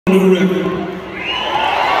New record.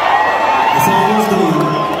 It's almost done.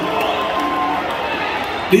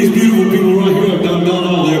 These beautiful people right here have done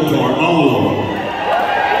all their part, all of them.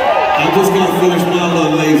 I just got to finish my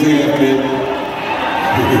little lazy ass bit.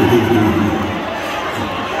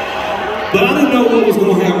 But I didn't know what was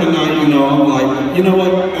going to happen tonight, you know. I'm like, you know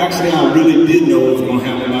what? Actually, I really did know what was going to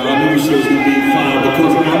happen tonight. I knew the show was going to be fire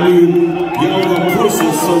because I knew y'all were going to push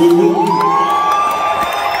us so we wouldn't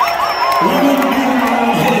be in our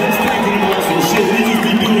own heads thinking about some shit. We just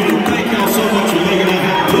be doing it. Thank y'all so much for making it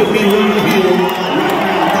happen. Put me right here, right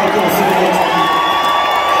now. Thank y'all so much.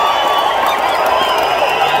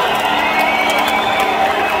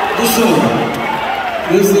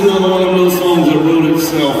 This is another one of those songs that wrote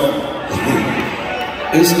itself.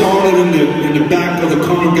 It started in the back of the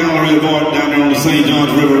Corner Gallery of Art down there on the St.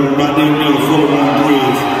 Johns River, right there near the Fort Line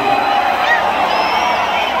Bridge.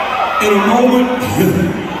 In a moment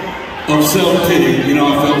of self-pity, you know,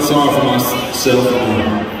 I felt sorry for myself.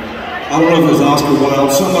 I don't know if it was Oscar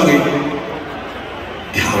Wilde, somebody,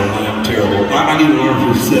 God, I'm terrible. I need to learn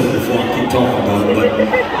who said it before I keep talking about it, but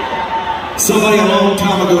somebody a long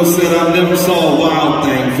time ago said, I never saw a wild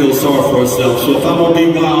thing feel sorry for herself. So if I'm gonna be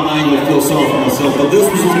wild, I ain't gonna feel sorry for myself. But this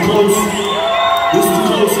was close. This was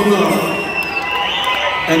close enough.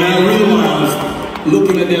 And I realized,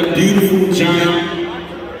 looking at that beautiful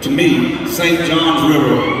giant, to me, St. John's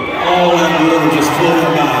River, all that water just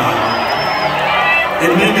flowing by.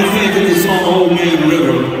 It made me think of the song Old Man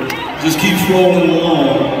River, just keeps rolling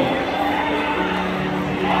along.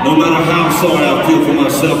 No matter how sorry I feel for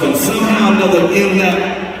myself, and somehow or another in that,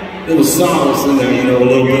 there was solace in there, you know, a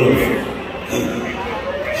little bit of.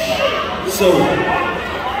 So,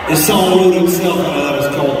 the song wrote itself out of that. It's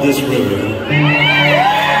called This River.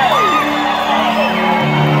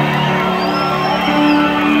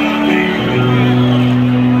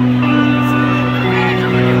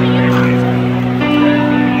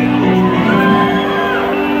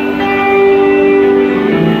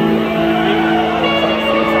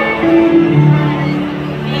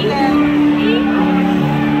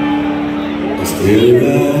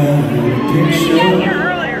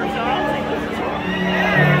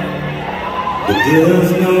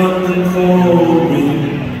 There's nothing for me.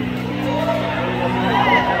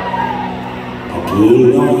 I'll pull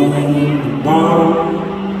on the bar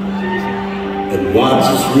and watch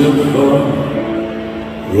this river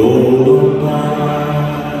roll by,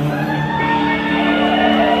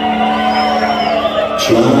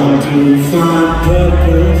 trying to find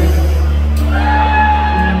purpose,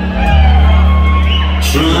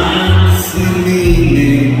 trying to see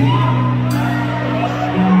meaning,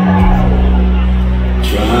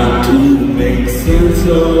 make sense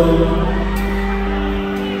of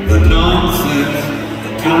the nonsense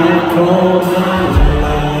that I call my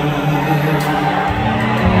life.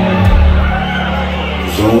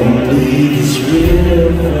 There's only this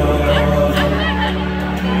river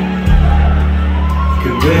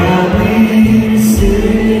can bear me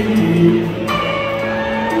safety.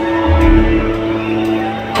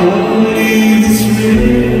 Only this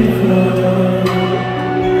river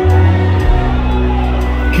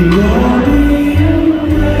can bear me.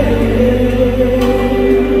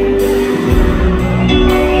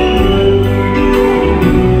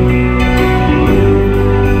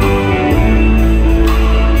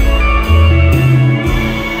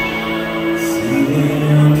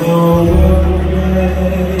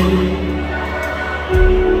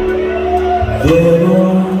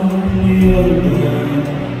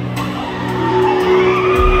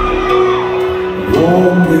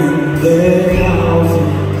 Warming their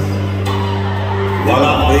houses while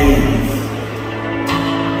I bathe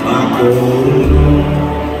my cold alone.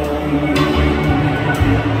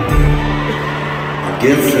 I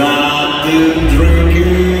guess I've been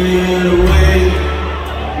drinking away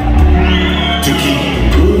to keep the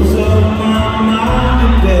blues off my mind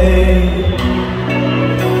today.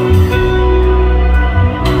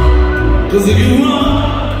 'Cause if you want